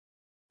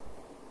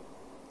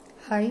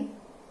Hi,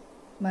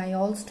 my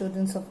all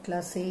students of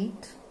class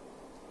 8.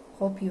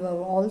 Hope you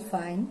are all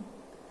fine.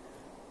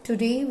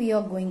 Today we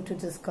are going to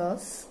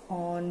discuss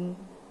on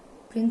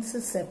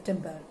Princess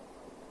September,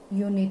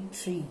 Unit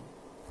 3.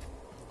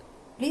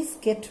 Please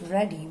get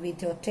ready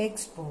with your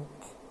textbook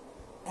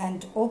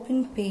and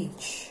open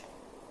page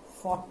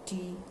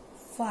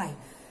 45.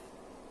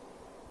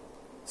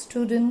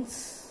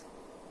 Students,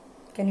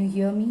 can you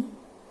hear me?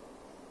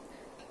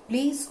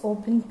 Please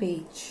open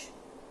page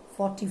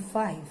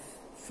 45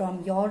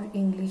 from your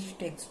English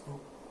textbook.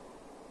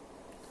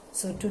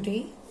 So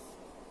today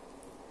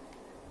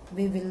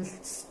we will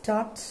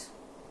start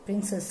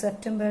Princess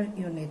September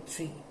Unit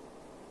 3.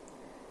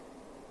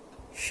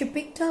 She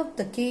picked up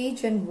the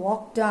cage and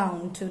walked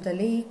down to the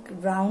lake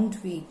round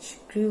which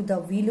grew the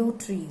willow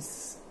trees.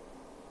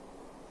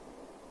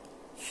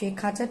 সে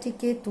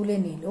খাঁচাটিকে তুলে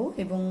নিল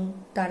এবং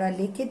তারা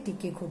লেকের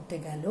দিকে ঘুরতে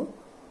গেল,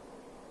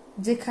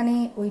 যেখানে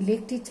ওই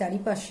লেকটির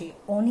চারিপাশে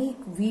অনেক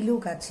উইলো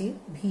গাছের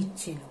ভিড়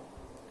ছিল।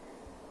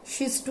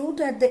 She stood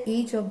at the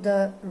edge of the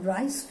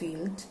rice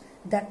field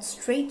that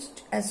stretched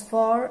as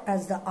far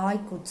as the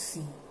eye could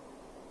see.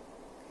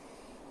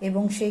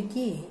 এবং সে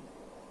গিয়ে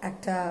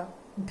একটা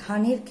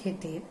ধানের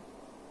ক্ষেতের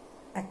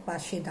এক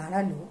পাশে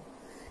দাঁড়ালো,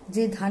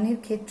 যে ধানের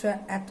ক্ষেতটা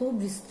এত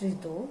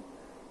বিস্তৃত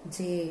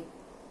যে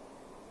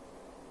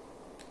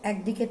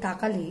একদিকে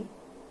তাকালে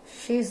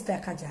শেষ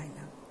দেখা যায়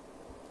না।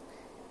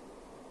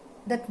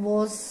 That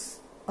was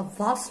a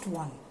vast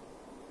one.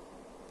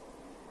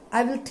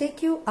 I will take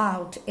you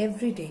out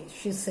every day,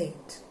 she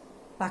said.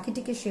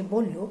 পাখিটিকে সে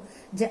বলল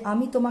যে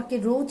আমি তোমাকে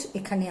রোজ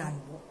এখানে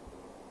আনব।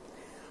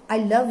 I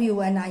love you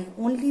and I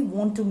only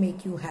want to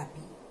make you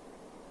happy.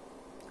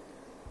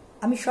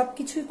 আমি সব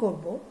কিছুই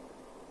করব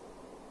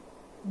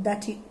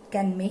that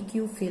can make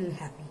you feel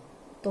happy.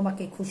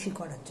 তোমাকে খুশি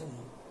করার জন্য,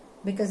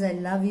 because I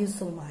love you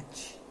so much.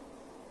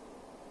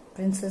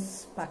 Princess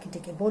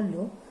পাখিটিকে বলল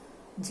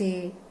যে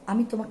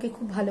আমি তোমাকে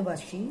খুব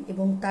ভালোবাসি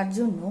এবং তার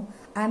জন্য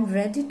I am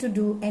ready to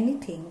do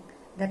anything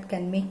that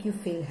can make you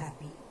feel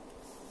happy.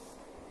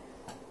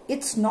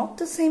 It's not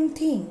the same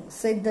thing,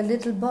 said the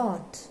little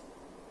bird.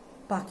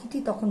 পাখিটি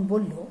তখন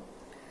বলল,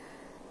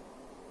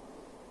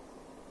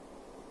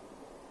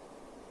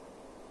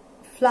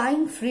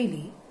 flying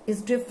freely is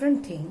different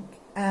thing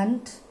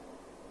and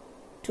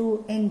to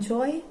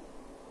enjoy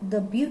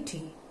the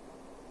beauty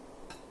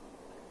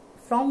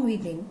from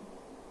within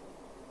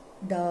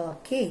the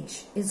cage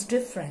is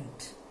different.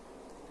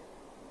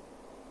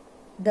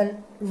 The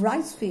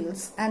rice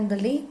fields and the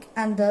lake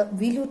and the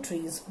willow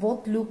trees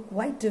both look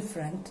quite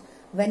different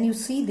when you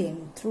see them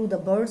through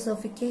the birds of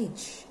a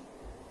cage.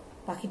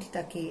 পাখিটি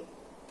তাকে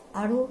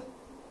আরো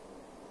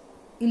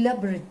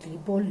elaborately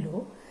বলল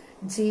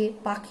যে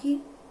পাখি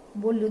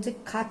বলল যে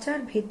খাঁচার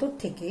ভেতর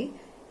থেকে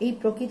এই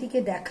প্রকৃতিকে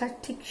দেখার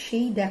ঠিক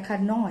সেই দেখা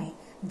নয়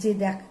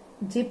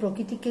যে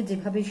প্রকৃতিকে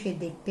যেভাবে সে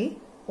দেখতে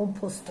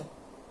অভ্যস্ত।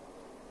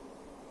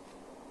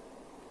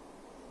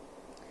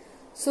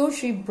 So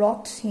she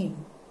brought him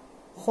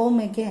home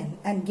again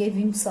and gave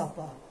him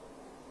supper.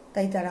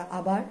 তাই তারা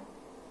আবার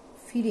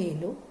ফিরে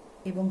এলো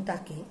এবং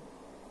তাকে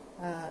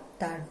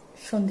তার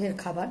সন্ধ্যের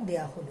খাবার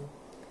দেয়া হলো।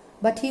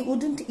 But he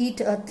wouldn't eat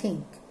a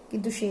thing.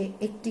 কিন্তু সে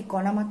একটি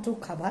কণামাত্র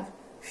খাবার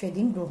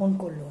সেদিন গ্রহণ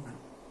করল না।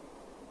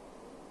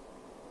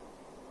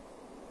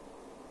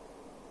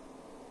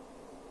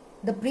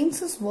 The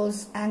princess was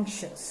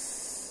anxious.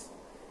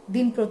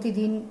 দিন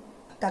প্রতিদিন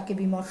তাকে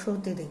বিমর্ষ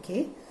হতে দেখে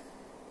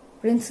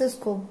প্রিন্সেস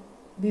খুব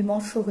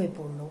বিমর্ষ হয়ে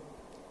পড়ল,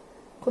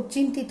 খুব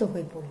চিন্তিত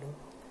হয়ে পড়ল।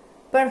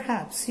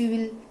 Perhaps he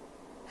will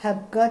have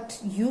got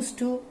used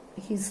to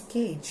his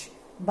cage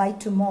by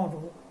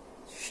tomorrow,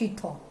 she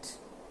thought.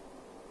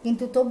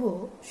 কিন্তু তবুও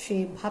সে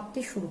ভাবতে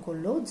শুরু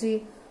করলো যে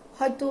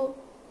হয়তো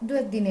দু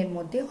একদিনের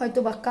মধ্যে, হয়তো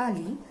বা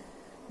কালই,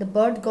 the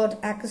bird got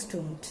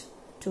accustomed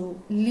to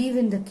live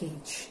in the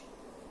cage.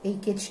 এই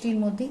কেজটির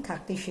মধ্যেই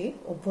থাকতে সে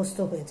অভ্যস্ত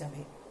হয়ে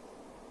যাবে।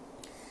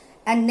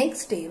 And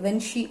next day when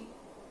she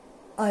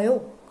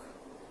awoke,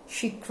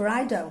 she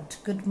cried out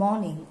good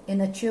morning in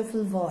a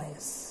cheerful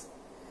voice.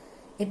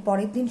 এর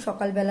পরের দিন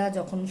সকালবেলা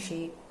যখন সে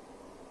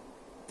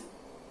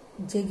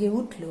জেগে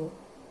উঠল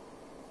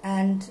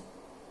and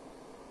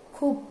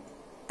খুব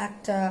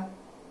একটা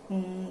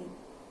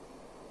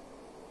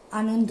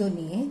আনন্দ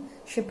নিয়ে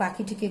সে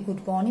পাখিটিকে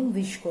গুড মর্নিং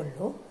উইশ করল,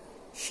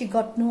 she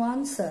got no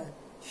answer.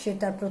 সে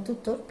তার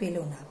প্রত্যুত্তর পেল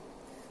না।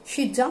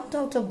 She jumped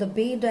out of the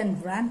bed and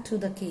ran to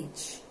the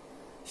cage.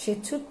 সে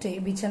ছুটে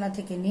বিছানা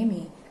থেকে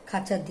নেমে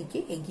খাঁচার দিকে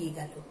এগিয়ে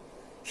গেল।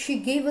 She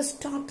gave a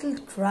startled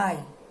cry.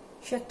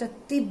 সে একটা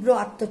তীব্র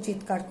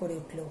আত্মচিৎকার করে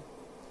উঠল।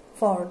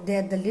 For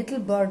there the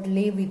little bird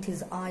lay with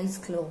his eyes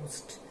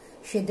closed.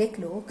 সে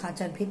দেখল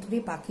খাঁচার ভেতরে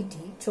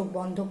পাখিটি চোখ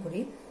বন্ধ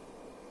করে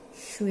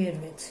শুয়ে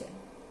রয়েছে।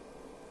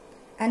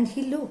 And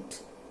he looked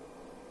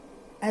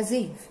as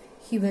if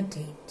he were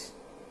dead.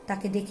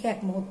 তাকে দেখে এক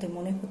মুহূর্তে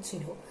মনে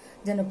হচ্ছিল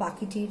যেন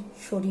পাখিটির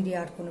শরীরে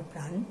আর কোনো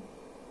প্রাণ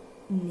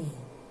নেই।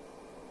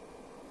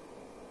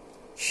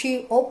 She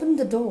opened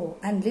the door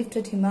and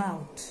lifted him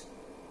out.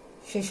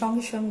 সে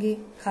সঙ্গে সঙ্গে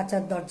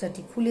খাঁচার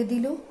দরজাটি খুলে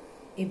দিল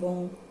এবং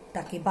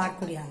তাকে বার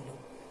করে আনলো।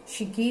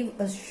 She gave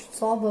a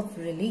sob of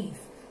relief,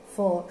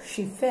 for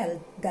she felt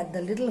that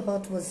the little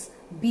heart was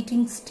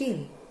beating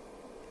still.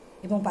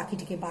 এবং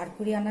পাখিটিকে বার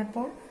করে আনার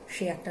পর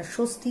সে একটা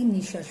স্বস্তির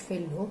নিঃশ্বাস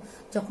ফেলল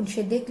যখন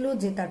সে দেখল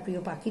যে তার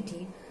প্রিয় পাখিটি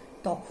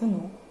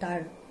তখনও তার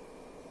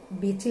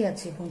বেঁচে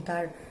আছে এবং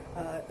তার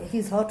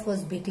his heart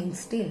was beating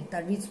still,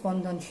 তার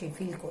হৃদস্পন্দন সে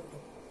ফিল করল।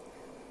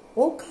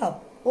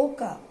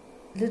 woke up,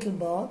 little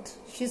bird,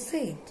 she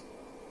said.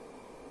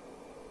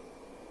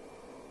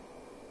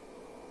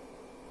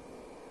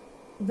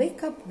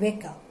 wake up,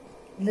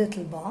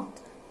 little bird,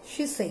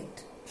 she said.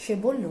 সে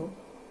বলল,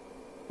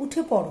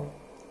 উঠে পড়ো।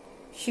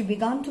 She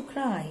began to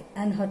cry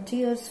and her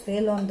tears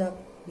fell on the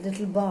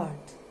little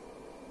bird.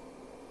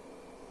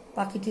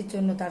 পাখিটির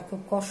জন্য তার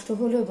খুব কষ্ট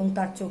হলো এবং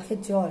তার চোখের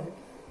জল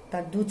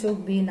তার দু চোখ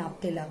বেয়ে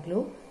নামতে লাগলো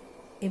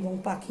এবং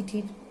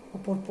পাখিটির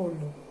উপর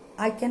পড়ল।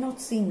 I cannot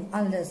sing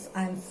unless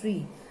I am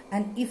free,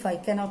 and if I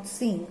cannot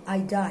sing, I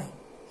die,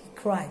 he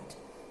cried.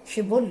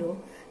 সে বলল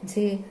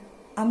যে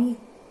আমি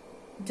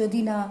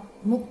যদি না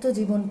মুক্ত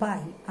জীবন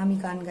পাই আমি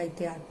গান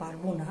গাইতে আর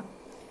পারবো না,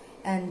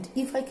 and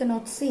if I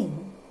cannot sing,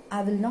 I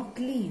will not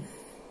live.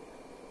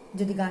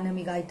 যদি গান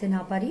আমি গাইতে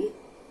না পারি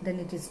then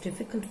it is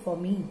difficult for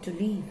me to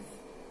live.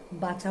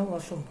 বাঁচাও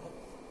অসম্ভব।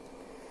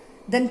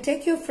 Then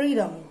take your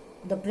freedom,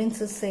 the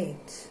princess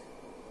said.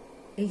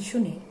 এই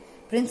শুনে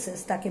প্রিন্সেস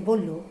তাকে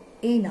বলল,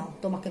 এই নাও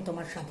তোমাকে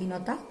তোমার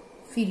স্বাধীনতা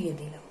ফিরিয়ে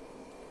দিলাম।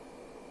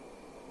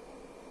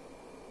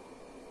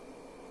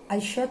 I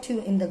shut you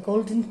in the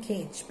golden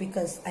cage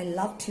because I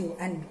loved you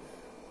and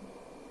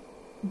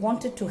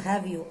wanted to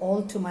have you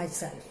all to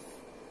myself.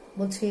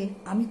 বলছে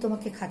আমি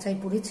তোমাকে খাঁচায়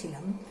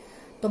পুরেছিলাম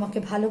তোমাকে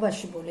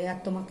ভালোবাসি বলে আর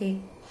তোমাকে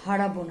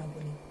হারাবো না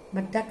বলে,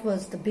 but that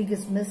was the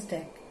biggest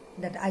mistake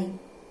that I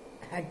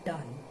had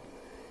done.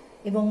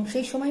 এবং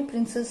সেই সময়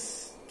প্রিন্সেস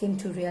came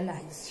to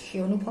realize, সে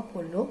অনুভব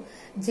করল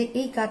যে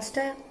এই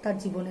কাজটা তার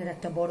জীবনের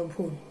একটা বড়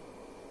ভুল।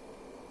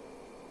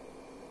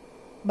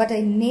 But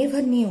I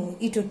never knew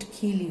it would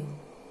kill you.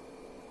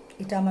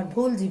 এটা আমার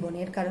ভুল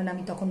জীবনের, কারণ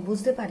আমি তখন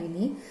বুঝতে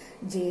পারিনি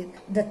যে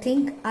the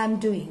thing I'm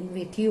doing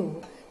with you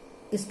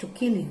is to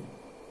kill you.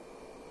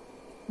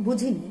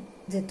 বুঝিনি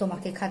যে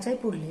তোমাকে খাঁচায়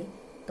পড়লে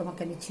তোমাকে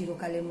আমি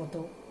চিরকালের মতো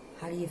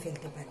হারিয়ে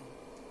ফেলতে পারি।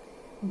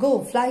 Go,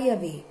 fly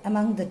away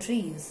among the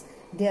trees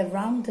there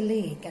round the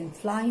lake and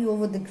fly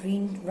over the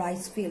green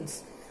rice fields.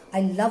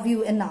 I love you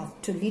enough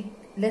to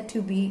let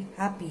you be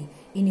happy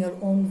in your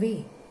own way.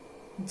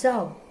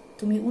 যাও,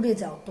 তুমি উড়ে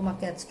যাও,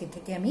 তোমাকে আজকে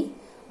থেকে আমি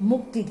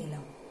মুক্তি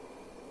দিলাম।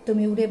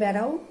 তুমি উড়ে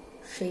বেড়াও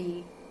সেই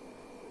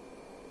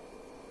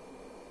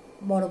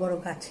বড় বড়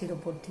গাছের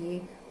উপর দিয়ে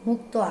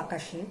মুক্ত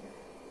আকাশে,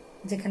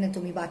 যেখানে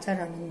তুমি বাঁচার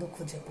আনন্দ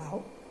খুঁজে পাও,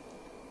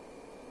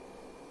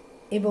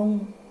 এবং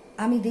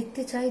আমি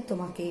দেখতে চাই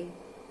তোমাকে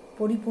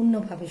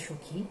পরিপূর্ণভাবে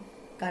সুখী,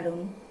 কারণ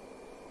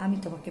আমি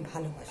তোমাকে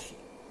ভালোবাসি।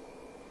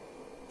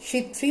 She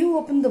threw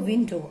open the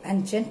window and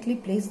gently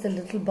placed the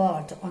little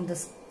bird on the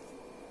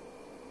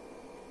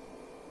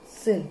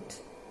silt.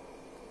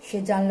 সে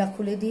জানলা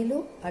খুলে দিল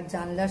আর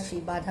জানলার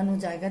সেই বাঁধানো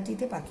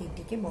জায়গাটিতে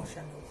পাখিটিকে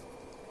বসালো।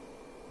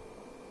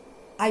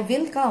 I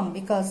will come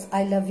because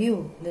I love you,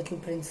 little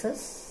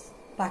princess.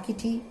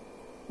 পাখিটি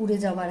উড়ে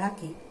যাওয়ার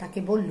আগে তাকে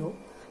বলল,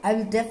 I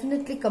will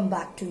definitely come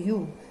back to you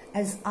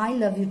as I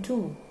love you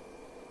too.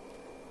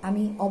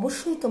 আমি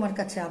অবশ্যই তোমার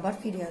কাছে আবার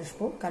ফিরে আসব,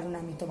 কারণ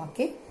আমি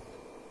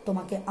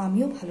তোমাকে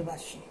আমিও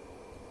ভালোবাসি।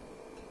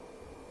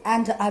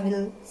 And I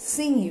will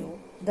sing you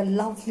the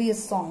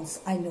loveliest songs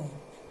I know.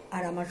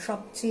 আর আমার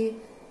সবচেয়ে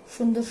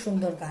সুন্দর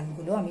সুন্দর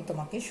গানগুলো আমি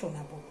তোমাকে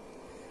শোনাবো।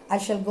 I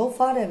shall go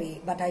far away,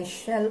 but I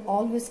shall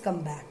always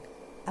come back.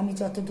 আমি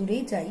যত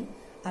দূরেই যাই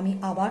আমি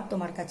আবার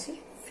তোমার কাছে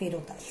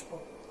ফেরত আসবো।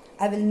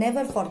 I will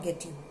never forget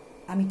you.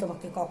 আমি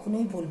তোমাকে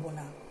কখনোই ভুলবো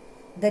না।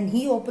 Then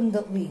he opened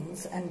the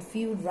wings and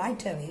flew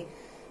right away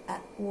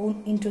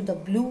into the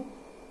blue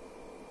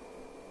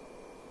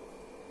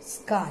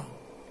sky.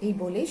 এই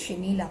বলে সে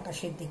নীল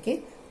আকাশের দিকে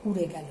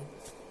উড়ে গেল।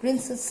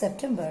 Princess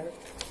September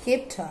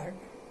kept her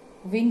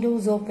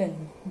windows open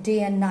day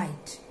and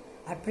night.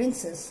 R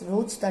princess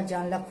রোজ তার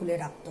জানলা খুলে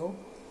রাখত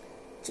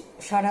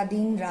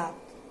সারাদিন রাত,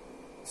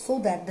 so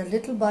that the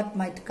little bird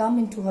might come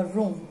into her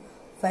room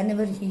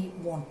whenever he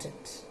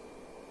wanted.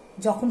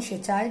 যখন সে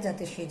চায়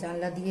যাতে সে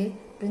জানলা দিয়ে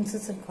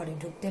প্রিন্সেসের ঘরে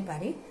ঢুকতে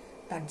পারে,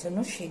 তার জন্য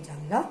সে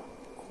জানলা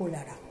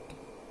খোলা রাখত।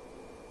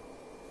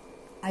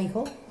 I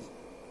hope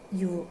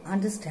you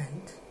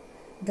understand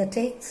the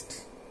text.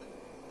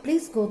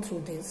 Please go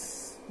through this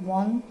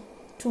 1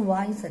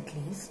 twice at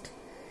least,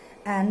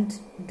 and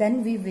then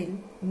we will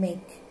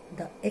make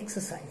the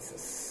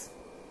exercises.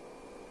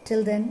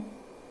 Till then,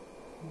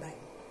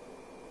 bye.